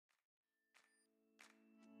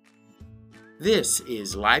This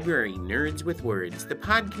is Library Nerds with Words, the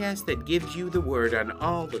podcast that gives you the word on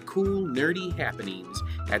all the cool, nerdy happenings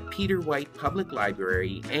at Peter White Public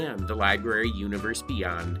Library and the library universe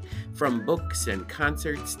beyond. From books and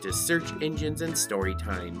concerts to search engines and story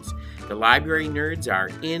times, the Library Nerds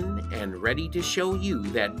are in and ready to show you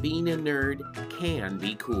that being a nerd can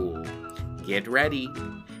be cool. Get ready,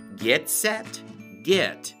 get set,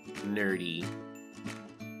 get nerdy.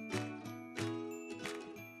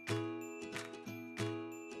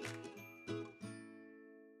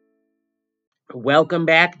 Welcome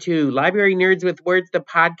back to Library Nerds with Words, the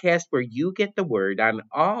podcast where you get the word on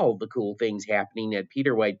all the cool things happening at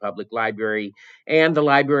Peter White Public Library and the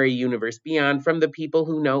library universe beyond from the people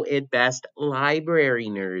who know it best, library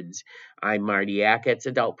nerds. I'm Marty Acketts,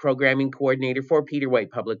 Adult Programming Coordinator for Peter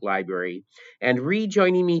White Public Library. And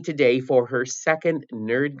rejoining me today for her second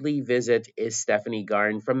nerdly visit is Stephanie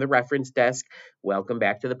Garn from the Reference Desk. Welcome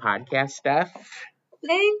back to the podcast, Steph.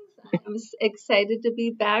 Thanks. I'm excited to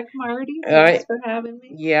be back, Marty. Thanks for having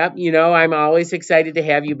me. Yeah, I'm always excited to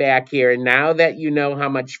have you back here. And now that you know how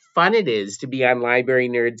much fun it is to be on Library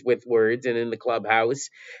Nerds with Words and in the clubhouse,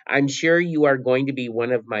 I'm sure you are going to be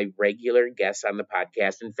one of my regular guests on the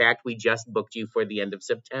podcast. In fact, we just booked you for the end of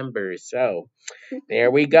September. So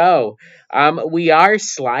there we go. We are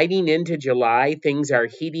sliding into July. Things are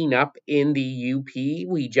heating up in the UP.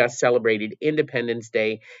 We just celebrated Independence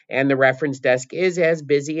Day, and the Reference Desk is as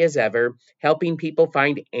busy as ever, helping people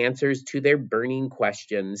find answers to their burning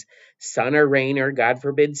questions. Sun or rain or, God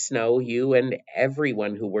forbid, snow, you and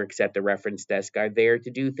everyone who works at the Reference Desk are there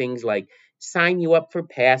to do things like sign you up for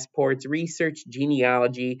passports, research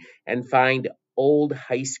genealogy, and find old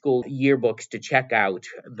high school yearbooks to check out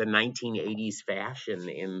the 1980s fashion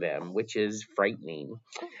in them, which is frightening.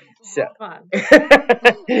 So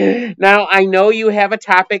now I know you have a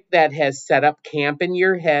topic that has set up camp in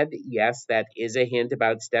your head. Yes, that is a hint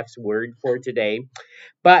about Steph's word for today.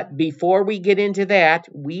 But before we get into that,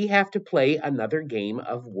 we have to play another game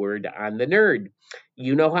of Word on the Nerd.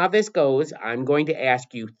 You know how this goes. I'm going to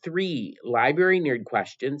ask you 3 library nerd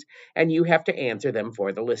questions, and you have to answer them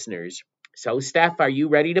for the listeners. So, Steph, are you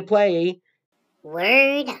ready to play?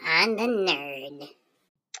 Word on the Nerd.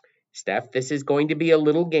 Steph, this is going to be a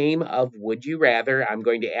little game of Would You Rather. I'm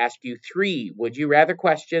going to ask you 3 Would You Rather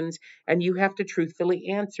questions, and you have to truthfully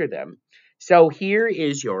answer them. So, here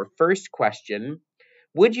is your first question.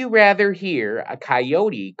 Would you rather hear a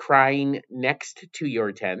coyote crying next to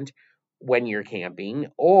your tent when you're camping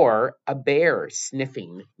or a bear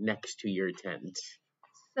sniffing next to your tent?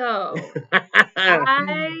 So,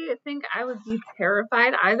 I think I would be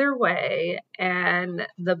terrified either way, and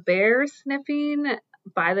the bear sniffing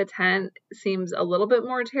by the tent seems a little bit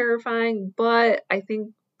more terrifying, but I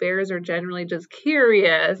think bears are generally just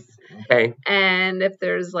curious. Okay. And if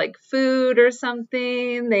there's like food or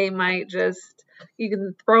something, they might you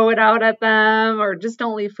can throw it out at them, or just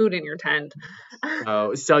don't leave food in your tent.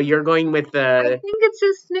 Oh, so you're going with the... I think it's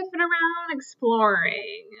just sniffing around,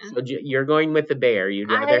 exploring. So you're going with the bear. You'd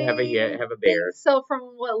rather have a bear. So from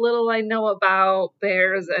what little I know about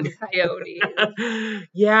bears and coyotes.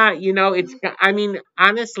 Yeah,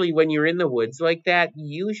 honestly, when you're in the woods like that,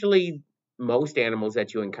 usually most animals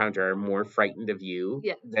that you encounter are more frightened of you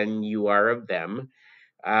than you are of them.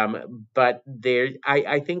 But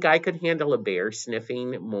I think I could handle a bear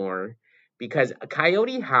sniffing more, because a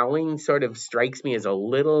coyote howling sort of strikes me as a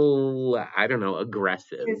little, I don't know,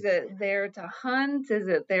 aggressive. Is it there to hunt? Is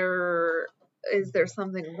there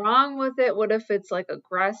something wrong with it? What if it's like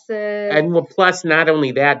aggressive? And plus, not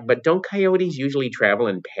only that, but don't coyotes usually travel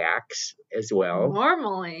in packs as well?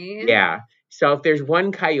 Normally. Yeah. So if there's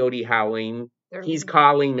one coyote howling, he's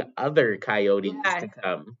calling other coyotes to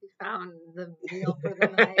come. He found the meal for the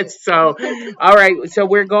night. So, all right. So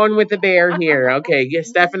we're going with the bear here. Okay.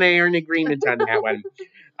 Steph and I are in agreement on that one.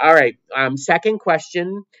 All right. Second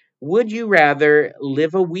question. Would you rather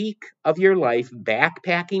live a week of your life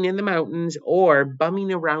backpacking in the mountains or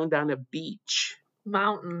bumming around on a beach?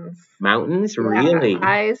 Mountains. Mountains? Really?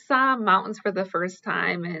 I saw mountains for the first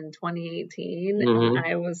time in 2018. Mm-hmm. And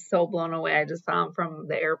I was so blown away. I just saw them from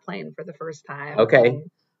the airplane for the first time. Okay.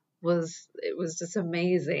 It was just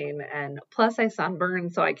amazing. And plus I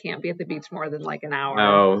sunburned, so I can't be at the beach more than like an hour.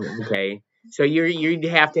 Oh, okay. So you'd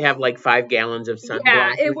have to have like 5 gallons of sunblock.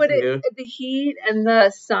 Yeah, the heat and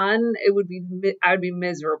the sun, I would be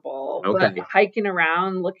miserable. Okay. But hiking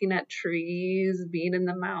around, looking at trees, being in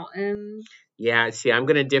the mountains. Yeah, see, I'm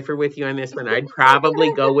going to differ with you on this one. I'd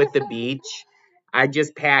probably go with the beach. I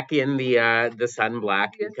just pack in the sunblock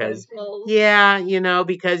The because essentials. yeah,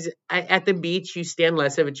 because at the beach you stand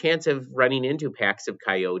less of a chance of running into packs of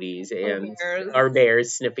coyotes and bears. or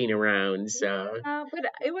bears sniffing around. So But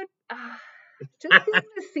it would just seeing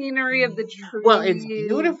the scenery of the well, it's trees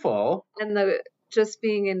beautiful. and the just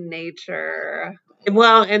being in nature.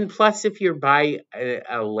 Well, and plus, if you're by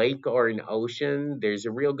a lake or an ocean, there's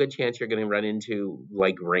a real good chance you're going to run into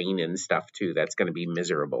like rain and stuff too. That's going to be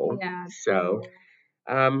miserable. Yeah. So,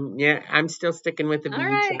 True. yeah, I'm still sticking with the All beach.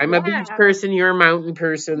 right. I'm a beach Yeah. person. You're a mountain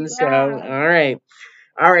person. So, Yeah.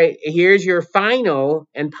 all right. Here's your final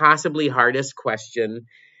and possibly hardest question.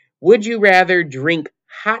 Would you rather drink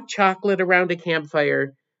hot chocolate around a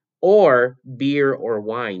campfire or beer or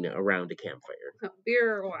wine around a campfire?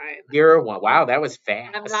 Beer or wine. Beer or wine? Wow, that was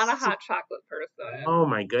I'm not a fast. hot chocolate person. Oh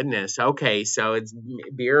my goodness. Okay, so it's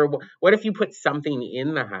beer. What if you put something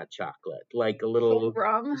in the hot chocolate, like a little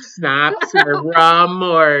Rum. schnapps or rum,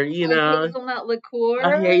 or Hazelnut liqueur.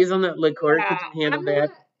 a hazelnut liqueur? Yeah, Could you handle that?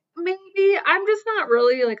 maybe I'm just not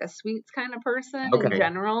really like a sweets kind of person in Okay.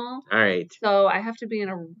 general. All right. So I have to be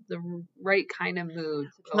in the right kind of mood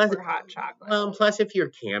to go Plus, for hot chocolate. well, plus if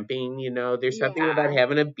you're camping, there's something about Yeah.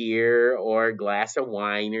 having a beer or a glass of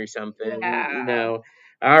wine or something. Yeah.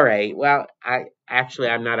 All right. Well,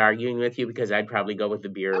 I'm not arguing with you because I'd probably go with the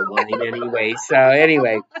beer or wine anyway. So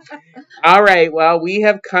anyway. All right. Well, we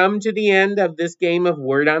have come to the end of this game of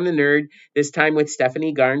Word on the Nerd, this time with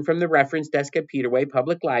Stephanie Garn from the Reference Desk at Peterway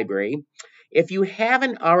Public Library. If you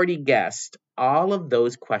haven't already guessed, all of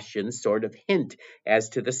those questions sort of hint as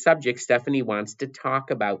to the subject Stephanie wants to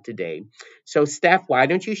talk about today. So, Steph, why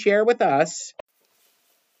don't you share with us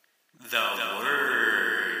the word?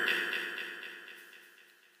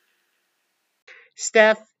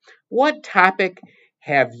 Steph, what topic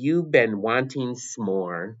have you been wanting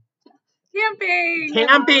s'more? Camping.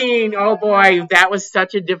 Camping. Oh boy, that was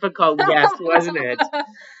such a difficult guess, wasn't it?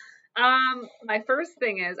 My first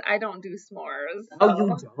thing is I don't do s'mores. Oh,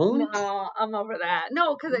 you don't? No, I'm over that.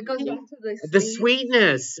 No, because it goes back to The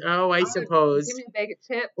sweetness. Oh, I suppose. Give me a bag of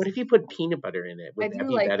chips. What if you put peanut butter in it? I Would that do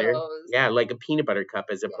be like better? those. Yeah, like a peanut butter cup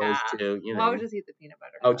as opposed to, Well, I would just eat the peanut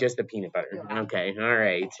butter. Oh, just the peanut butter. Yeah. Okay, all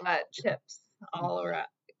right. Chips all around.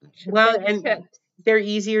 Well, and chips. they're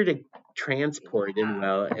easier to transport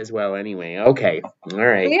as well anyway. Okay, all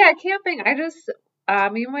right. But yeah, camping. I just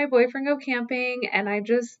me and my boyfriend go camping, and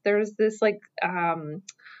there's this like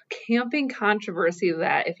camping controversy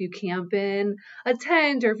that if you camp in a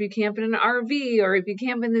tent or if you camp in an RV or if you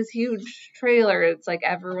camp in this huge trailer, it's like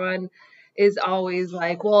everyone is always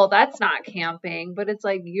like, well, that's not camping, but it's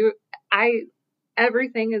like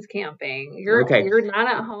everything is camping. You're not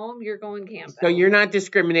at home, you're going camping. So you're not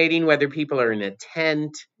discriminating whether people are in a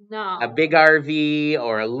tent, no, a big RV,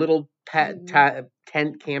 or a little tent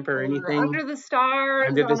camper or anything. Under the stars,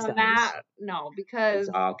 Under the on stars. a mat. No, because it's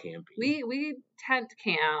all camping. we tent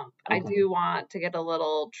camp. Okay. I do want to get a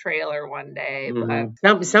little trailer one day,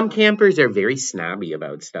 but some campers are very snobby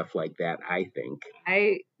about stuff like that, I think.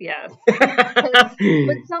 Yes.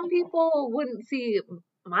 But some people wouldn't see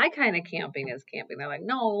my kind of camping as camping. They're like,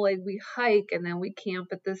 no, like we hike and then we camp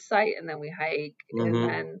at this site and then we hike and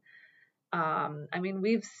then I mean,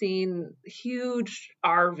 we've seen huge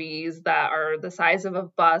RVs that are the size of a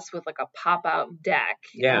bus with like a pop-out deck.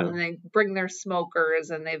 Yeah. And they bring their smokers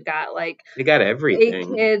and they've got they got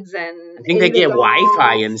everything. 8 kids and I think they get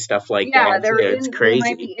Wi-Fi and stuff like that. Yeah, it's crazy. They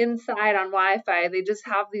might be inside on Wi-Fi. They just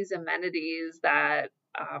have these amenities that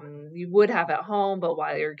you would have at home, but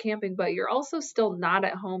while you're camping, but you're also still not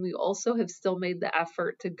at home. You also have still made the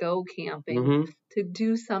effort to go camping, to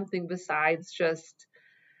do something besides just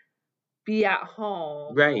be at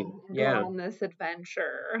home, right? Go on this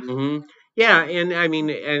adventure. Yeah, and I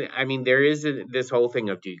mean, there is this whole thing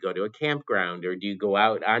of, do you go to a campground or do you go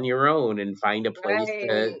out on your own and find a place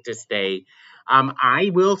to stay?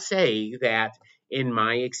 I will say that in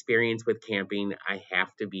my experience with camping, it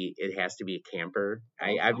has to be a camper.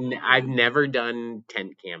 I've never done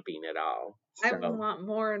tent camping at all. So. I want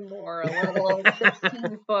more and more, a little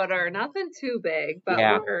 15-footer, nothing too big, but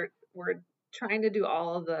we're trying to do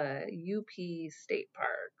all of the UP state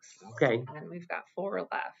parks. Okay. And we've got 4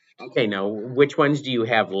 left. Okay, now which ones do you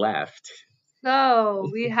have left? So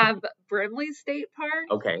we have Brimley State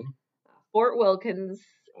Park. Okay. Fort Wilkins.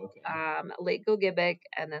 Okay. Lake Gogebic,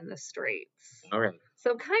 and then the Straits. All right.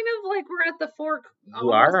 So kind of like we're at the four.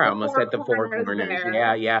 You are almost at the 4 corners.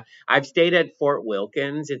 Yeah. I've stayed at Fort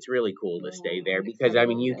Wilkins. It's really cool to stay there because I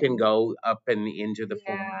mean you can go up and into the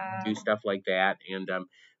fort and do stuff like that, and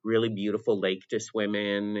really beautiful lake to swim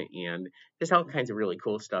in, and there's all kinds of really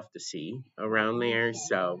cool stuff to see around there.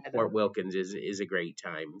 So Fort Wilkins is a great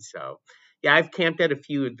time. So Yeah, I've camped at a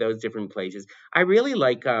few of those different places. I really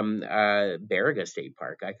like Baraga State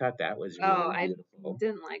Park. I thought that was Oh, really I beautiful.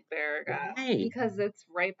 didn't like Baraga Why? because it's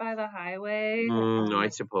right by the highway. No, I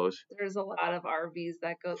suppose. There's a lot of RVs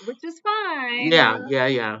that go, which is fine. Yeah, yeah,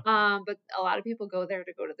 yeah. But a lot of people go there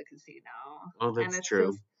to go to the casino, Oh, and that's it's true.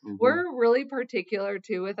 just Hmm. we're really particular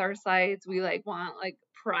too with our sites. We like want like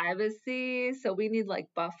privacy, so we need like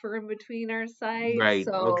buffer in between our sites. Right.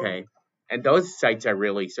 So Okay. And those sites are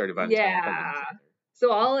really sort of on top of each yeah. other.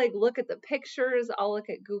 So I'll like look at the pictures, I'll look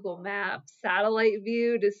at Google Maps satellite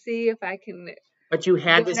view to see if I can But you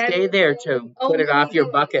had to get stay there anything. to Oh put it no, we off your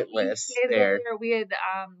did. bucket We list stayed there. there. We had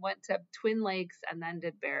went to Twin Lakes and then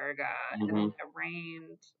did Baraga, and then Hmm. it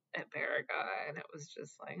rained at Baraga, and it was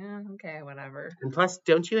just like, okay, whatever. And plus,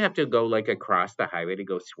 don't you have to go like across the highway to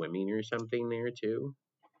go swimming or something there too?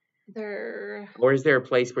 There, Or is there a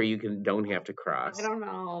place where you don't have to I cross? don't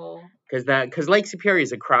know. Because Lake Superior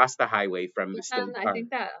is across the highway from the But state then I park. think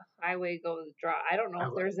that highway goes dry. I don't know if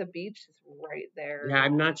Oh, there's a beach right there. yeah,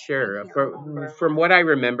 I'm not I sure. can't remember. From what I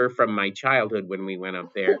remember from my childhood when we went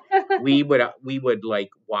up there, we would like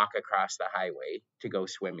walk across the highway to go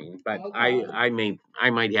swimming. But Okay. I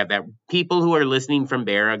might have that. People who are listening from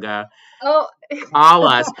Baraga, Oh, call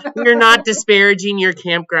us. We're not disparaging your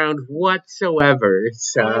campground whatsoever. I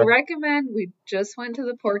So, recommend we just went to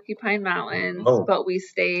the Porcupine Mountains, oh, but we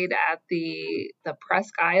stayed at the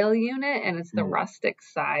Presque Isle unit, and it's the rustic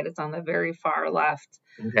side. It's on the very far left.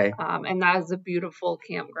 okay. And that is a beautiful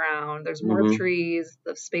campground. There's more Mhm. trees,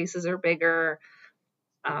 the spaces are bigger.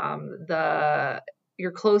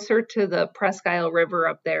 You're closer to the Presque Isle River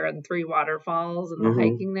up there and three waterfalls, and the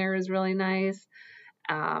Mhm. hiking there is really nice.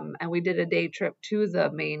 And we did a day trip to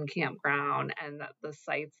the main campground, and the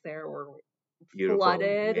sites there were Beautiful.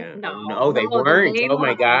 flooded. Yeah. No, They the weren't. main Oh my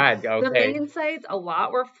ones. God. The Okay. main sites, a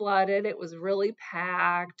lot were flooded. It was really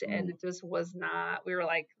packed, and Mm. it just was not. We were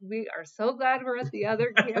like, we are so glad we're at the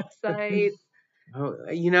other campsite. Oh,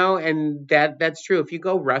 and that's true. If you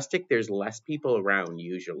go rustic, there's less people around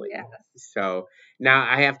usually. Yes. So now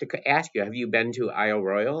I have to ask you: have you been to Isle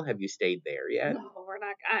Royal? Have you stayed there yet? No, we're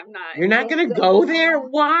not. I'm not. You're not gonna go there?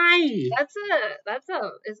 Why?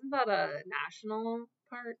 Isn't that a national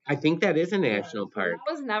park? I think that is a national park.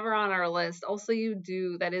 That was never on our list. Also,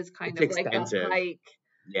 that is kind It's of like a expensive. hike.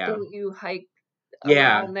 Yeah. Don't you hike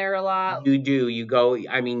Yeah. around there a lot? You do. You go.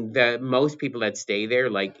 I mean, the most people that stay there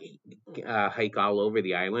like hike all over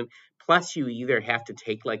the island. Plus, you either have to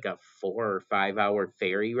take like a 4 or 5 hour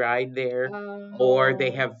ferry ride there, or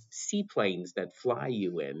they have seaplanes that fly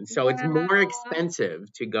you in. So it's more Yeah.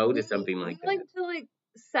 expensive to go to something We like that. like to like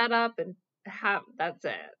set up and have. That's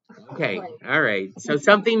it. Okay. Like, All right. So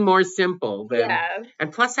something more simple than. yeah.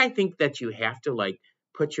 And plus, I think that you have to like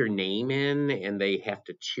put your name in, and they have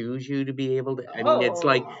to choose you to be able to. I mean, it's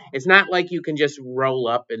like it's not like you can just roll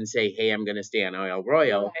up and say, "Hey, I'm going to stay on Isle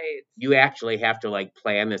Royal." Right. You actually have to like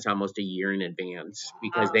plan this almost a year in advance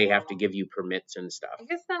because they have to give you permits and stuff. I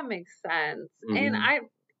guess that makes sense. And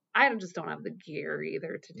I just don't have the gear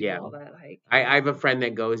either to do all that hiking. I have a friend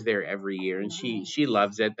that goes there every year, and she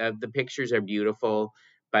loves it. The pictures are beautiful,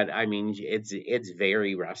 but I mean, it's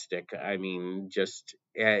very rustic. I mean, just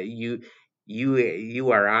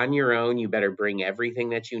you are on your own. You better bring everything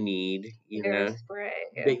that you need. Bear spray.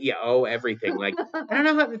 Everything. Like I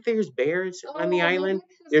don't know if there's bears on the island.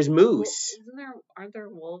 maybe it's There's just moose. Aren't there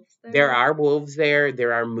wolves there? There are wolves there.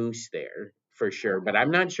 There are moose there for sure, but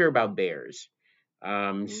I'm not sure about bears.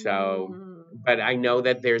 But I know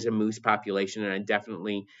that there's a moose population, and I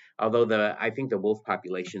definitely, although I think the wolf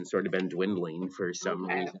population's sort of been dwindling for some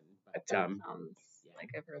reason. But That sounds like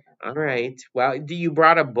I've heard that. all right. Well, do you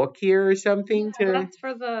brought a book here or something That's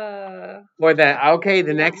for the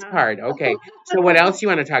the next part. Okay. So what else you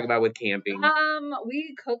want to talk about with camping?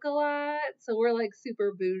 We cook a lot, so we're like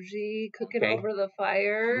super bougie, cooking Okay. over the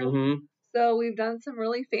fire. Mm-hmm. So we've done some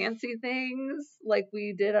really fancy things, like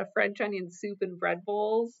we did a French onion soup and bread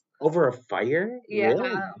bowls. Over a fire? Yeah,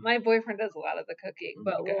 Really? my boyfriend does a lot of the cooking, Oh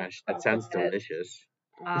but my gosh, that sounds delicious.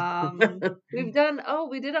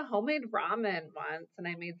 we did a homemade ramen once, and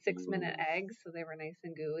I made 6-minute eggs, so they were nice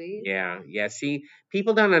and gooey. Yeah. See,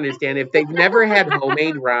 people don't understand if they've never had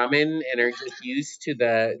homemade ramen and are just used to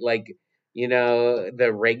the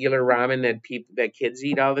the regular ramen that kids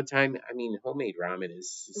eat all the time. I mean, homemade ramen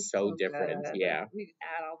is so different. Good. Yeah. We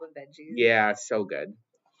add all the veggies. Yeah, so good.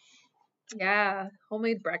 Yeah,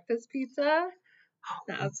 homemade breakfast pizza.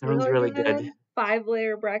 That sounds really good.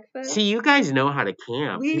 5-layer breakfast. See, you guys know how to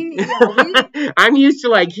camp. We I'm used to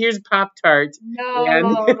like, here's Pop-Tarts.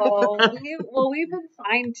 No, we've been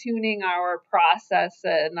fine tuning our process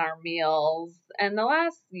and our meals, and the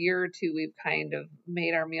last year or two we've kind of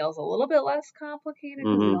made our meals a little bit less complicated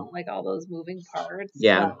because we don't like all those moving parts.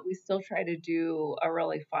 Yeah. But we still try to do a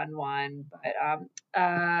really fun one.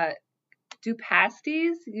 But do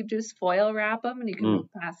pasties. You just foil wrap them, and you can make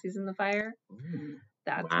pasties in the fire.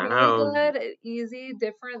 That's really good, easy,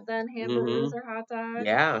 different than hamburgers or hot dogs.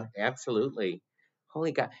 Yeah, absolutely.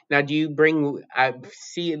 Holy God. Now, do you bring,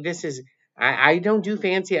 see, this is, I don't do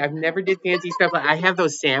fancy, I've never did fancy stuff. I have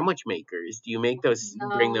those sandwich makers. Do you make those,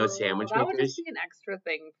 bring those sandwich that would makers just be an extra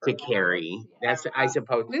thing to for carry? us. That's, I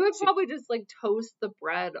suppose. We would probably just like toast the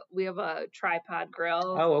bread. We have a tripod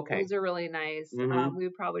grill. Oh, okay. Those are really nice. We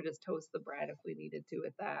would probably just toast the bread if we needed to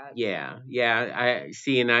with that. Yeah, I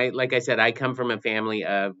see, and like I said, I come from a family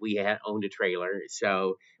of, we had owned a trailer,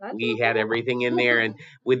 so we had everything in there, and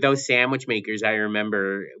with those sandwich makers, I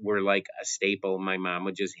remember were like a staple. My mom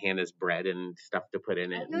would just hand us bread and stuff to put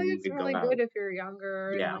in it. I think it's really good if you're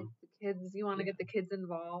younger. Yeah. And like the kids, you want to get the kids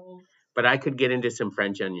involved. But I could get into some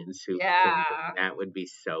French onion soup. Yeah. That would be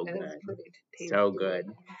so It good. is pretty tasty. So good.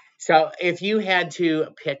 So if you had to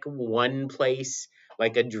pick one place,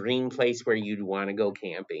 like a dream place where you'd want to go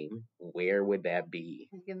camping, where would that be?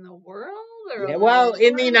 Like in the world? Or Yeah, well,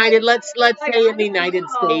 in the United, let's like, say in the I don't United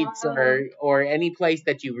know. States or any place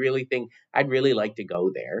that you really think I'd really like to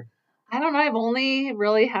go there. I don't know. I've only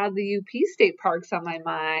really had the UP state parks on my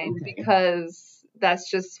mind because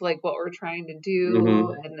that's just like what we're trying to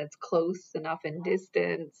do, and it's close enough in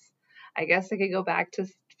distance. I guess I could go back to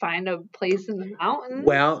find a place in the mountains.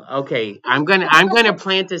 Well, okay, I'm gonna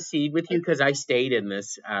plant a seed with you because I stayed in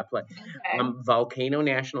this place. Volcano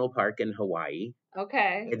National Park in Hawaii.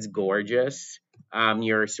 Okay. It's gorgeous.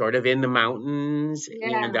 You're sort of in the mountains,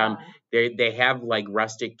 and they have like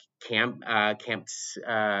rustic camps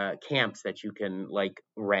that you can like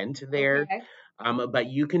rent there. Okay. But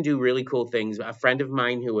you can do really cool things. A friend of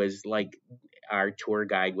mine who was like our tour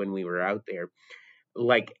guide when we were out there,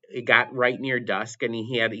 like it got right near dusk, and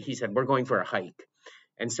he said, we're going for a hike.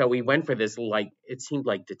 And so we went for this, like, it seemed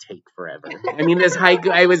like to take forever. I mean, this hike,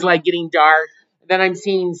 I was like getting dark. Then I'm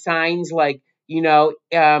seeing signs like,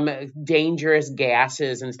 dangerous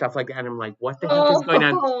gases and stuff like that. And I'm like, what the heck is going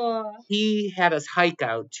on? He had us hike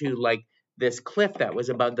out to like this cliff that was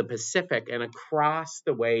above the Pacific, and across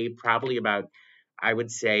the way, probably about, I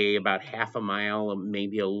would say about half a mile,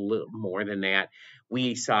 maybe a little more than that,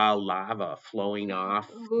 we saw lava flowing off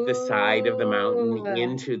the side of the mountain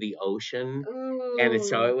into the ocean. And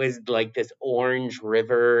so it was like this orange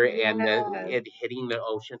river and it hitting the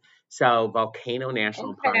ocean. So Volcano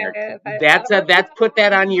National Park. That's put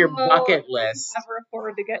that on your bucket list. Never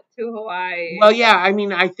afford to get to Hawaii. Well, yeah, I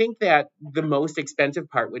mean, I think that the most expensive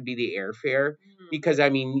part would be the airfare because I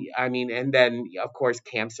mean, and then of course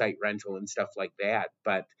campsite rental and stuff like that.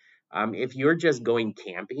 But if you're just going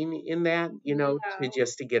camping in that,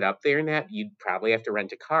 to get up there and that, you'd probably have to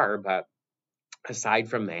rent a car. But aside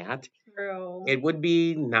from that, it would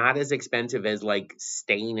be not as expensive as like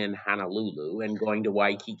staying in Honolulu and going to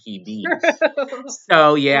Waikiki Beach.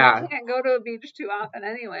 So yeah, I can't go to a beach too often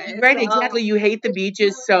anyway. Right, exactly. You hate the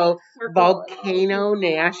beaches, so Volcano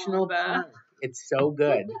National Park. It's so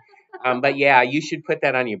good. But yeah, you should put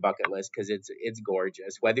that on your bucket list because it's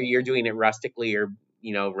gorgeous. Whether you're doing it rustically or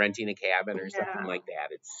renting a cabin or something like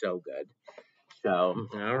that, it's so good. So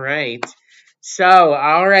all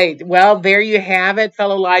right. Well, there you have it,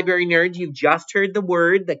 fellow library nerds. You've just heard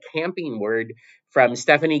the camping word, from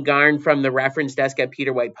Stephanie Garn from the reference desk at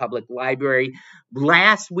Peter White Public Library.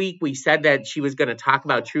 Last week, we said that she was going to talk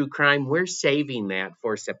about true crime. We're saving that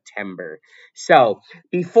for September. So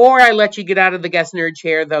before I let you get out of the guest nerd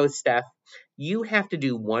chair, though, Steph, you have to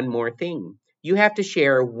do one more thing. You have to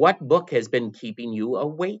share what book has been keeping you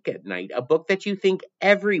awake at night, a book that you think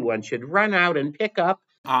everyone should run out and pick up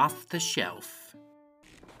off the shelf.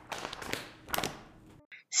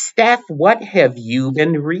 Steph, what have you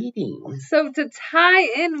been reading? So to tie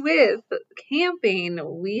in with camping,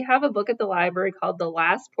 we have a book at the library called The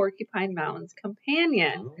Last Porcupine Mountains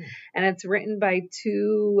Companion. And it's written by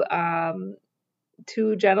two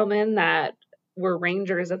gentlemen that were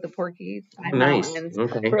rangers at the Porcupine Mountains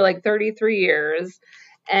for like 33 years.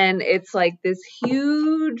 And it's like this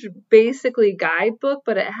huge, basically guidebook,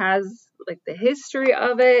 but it has like the history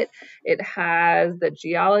of it. It has the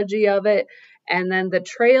geology of it. And then the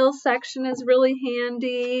trail section is really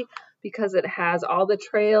handy because it has all the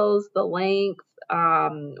trails, the length,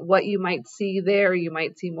 what you might see there. You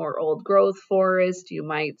might see more old growth forest. You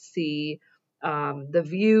might see the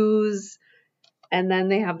views. And then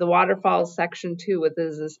they have the waterfalls section too with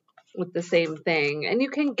the same thing. And you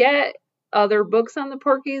can get other books on the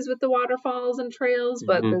Porkies with the waterfalls and trails,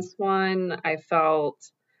 but this one I felt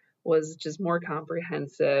was just more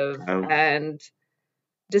comprehensive and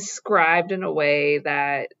described in a way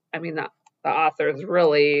that, I mean, the authors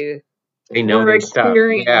really they know their stuff.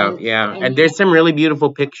 Yeah. And there's some really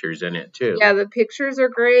beautiful pictures in it too. Yeah, the pictures are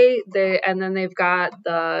great. And then they've got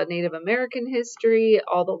the Native American history,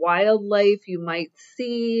 all the wildlife you might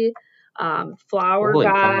see, flower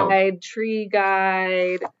guide, tree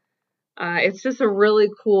guide. It's just a really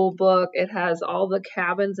cool book. It has all the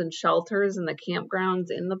cabins and shelters and the campgrounds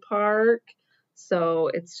in the park. So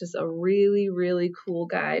it's just a really, really cool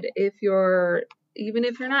guide even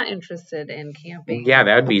if you're not interested in camping. Yeah,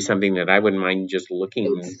 that would be something that I wouldn't mind just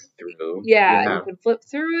looking through. Yeah, you could flip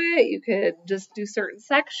through it. You could just do certain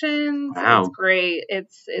sections. Wow. It's great.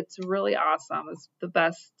 It's really awesome. It's the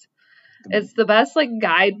best. It's the best like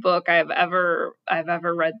guidebook I've ever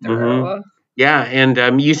read through. Yeah,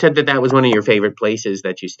 and you said that was one of your favorite places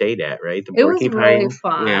that you stayed at, right? The Porcupine. It was really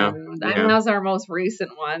fun. Yeah. I mean, that was our most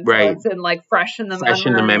recent one. So right. It's in like fresh in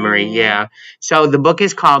the memory. Yeah. So the book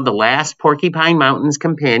is called The Last Porcupine Mountains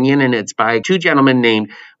Companion, and it's by two gentlemen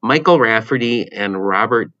named Michael Rafferty and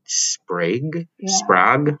Robert Sprague.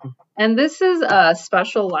 And this is a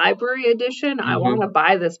special library edition. I want to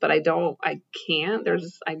buy this, but I can't.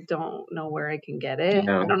 I don't know where I can get it.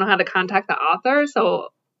 Yeah. I don't know how to contact the author, so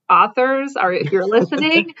authors are, if you're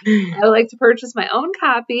listening, I would like to purchase my own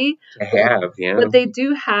copy. But they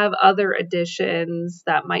do have other editions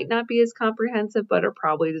that might not be as comprehensive, but are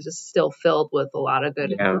probably just still filled with a lot of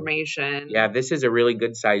good information. Yeah, this is a really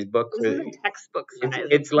good size book. This is a textbook size.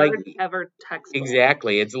 It's like ever textbook.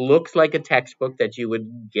 Exactly. It looks like a textbook that you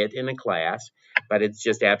would get in a class, but it's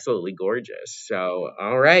just absolutely gorgeous. So,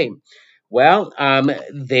 all right. Well,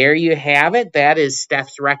 there you have it. That is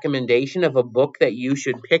Steph's recommendation of a book that you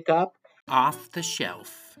should pick up. Off the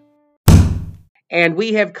Shelf. And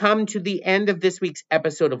we have come to the end of this week's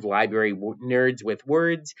episode of Library Nerds with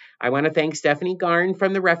Words. I want to thank Stephanie Garn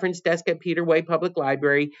from the reference desk at Peter White Public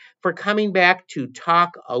Library for coming back to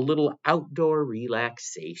talk a little outdoor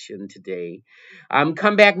relaxation today.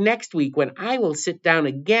 Come back next week when I will sit down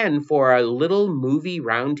again for a little movie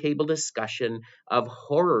roundtable discussion of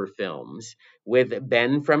horror films with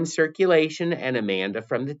Ben from Circulation and Amanda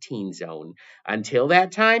from the Teen Zone. Until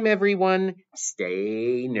that time, everyone,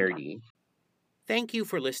 stay nerdy. Thank you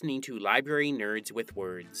for listening to Library Nerds with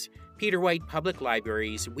Words, Peter White Public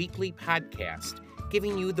Library's weekly podcast,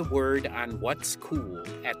 giving you the word on what's cool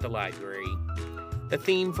at the library. The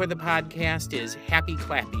theme for the podcast is Happy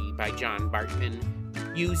Clappy by John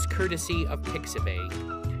Bartman, used courtesy of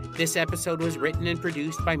Pixabay. This episode was written and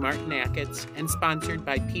produced by Martin Ackitts and sponsored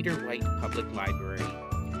by Peter White Public Library.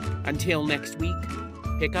 Until next week,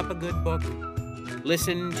 pick up a good book,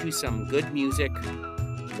 listen to some good music,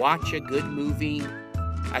 watch a good movie,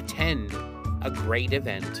 attend a great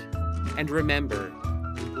event, and remember,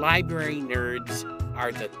 library nerds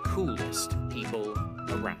are the coolest people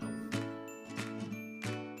around.